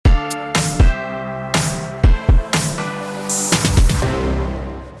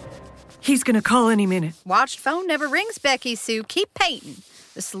He's gonna call any minute. Watched phone never rings, Becky Sue. Keep painting.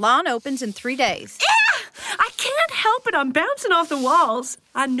 The salon opens in 3 days. I can't help it. I'm bouncing off the walls.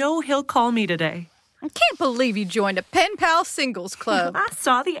 I know he'll call me today. I can't believe you joined a pen pal singles club. I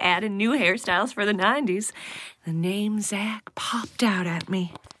saw the ad in New Hairstyles for the 90s. The name Zach popped out at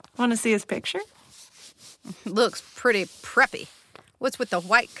me. Want to see his picture? Looks pretty preppy. What's with the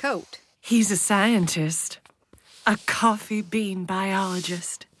white coat? He's a scientist. A coffee bean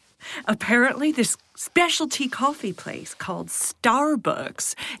biologist. Apparently, this specialty coffee place called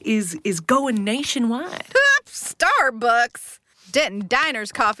Starbucks is going nationwide. Starbucks! Denton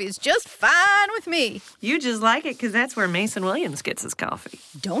Diner's coffee is just fine with me. You just like it because that's where Mason Williams gets his coffee.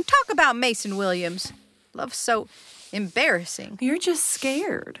 Don't talk about Mason Williams. Love's so embarrassing. You're just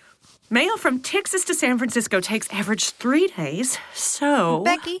scared. Mail from Texas to San Francisco takes average 3 days, so...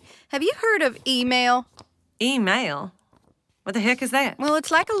 Becky, have you heard of email? Email? What the heck is that? Well,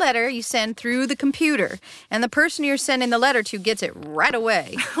 it's like a letter you send through the computer, and the person you're sending the letter to gets it right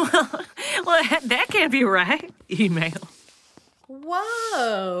away. well, that can't be right. Email.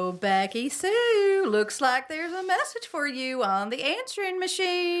 Whoa, Becky Sue. Looks like there's a message for you on the answering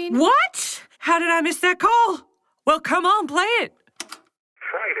machine. What? How did I miss that call? Well, come on, play it.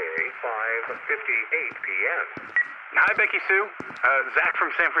 Friday, 5:58 p.m. Hi, Becky Sue. Zach from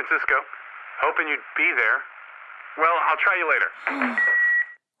San Francisco. Hoping you'd be there. Well, I'll try you later.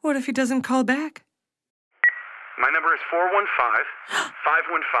 What if he doesn't call back? My number is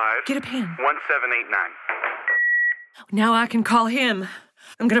 415-515... Get a pen. 1789. Now I can call him.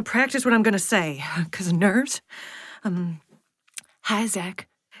 I'm going to practice what I'm going to say. Because nerves. Hi, Zach.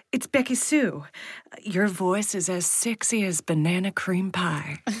 It's Becky Sue. Your voice is as sexy as banana cream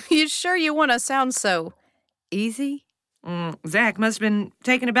pie. You sure you want to sound so easy? Zach must have been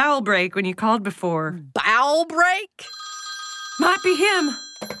taking a bowel break when you called before. Bowel break? Might be him.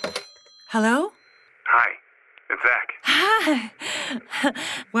 Hello? Hi, it's Zach. Hi.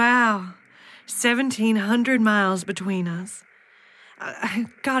 Wow. 1,700 miles between us. I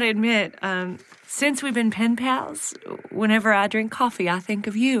gotta admit, since we've been pen pals, whenever I drink coffee, I think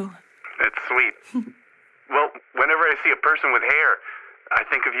of you. That's sweet. Well, whenever I see a person with hair, I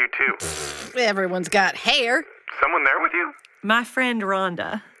think of you too. Everyone's got hair. Someone there with you? My friend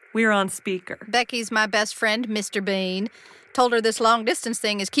Rhonda. We're on speaker. Becky's my best friend, Mr. Bean. Told her this long-distance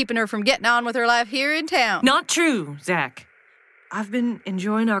thing is keeping her from getting on with her life here in town. Not true, Zach. I've been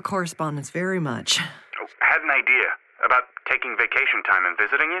enjoying our correspondence very much. Oh, had an idea about taking vacation time and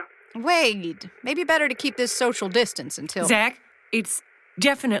visiting you. Wait, maybe better to keep this social distance until... Zach, it's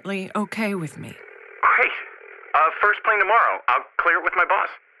definitely okay with me. Great. First plane tomorrow. I'll clear it with my boss.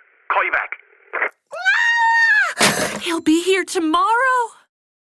 Call you back. He'll be here tomorrow?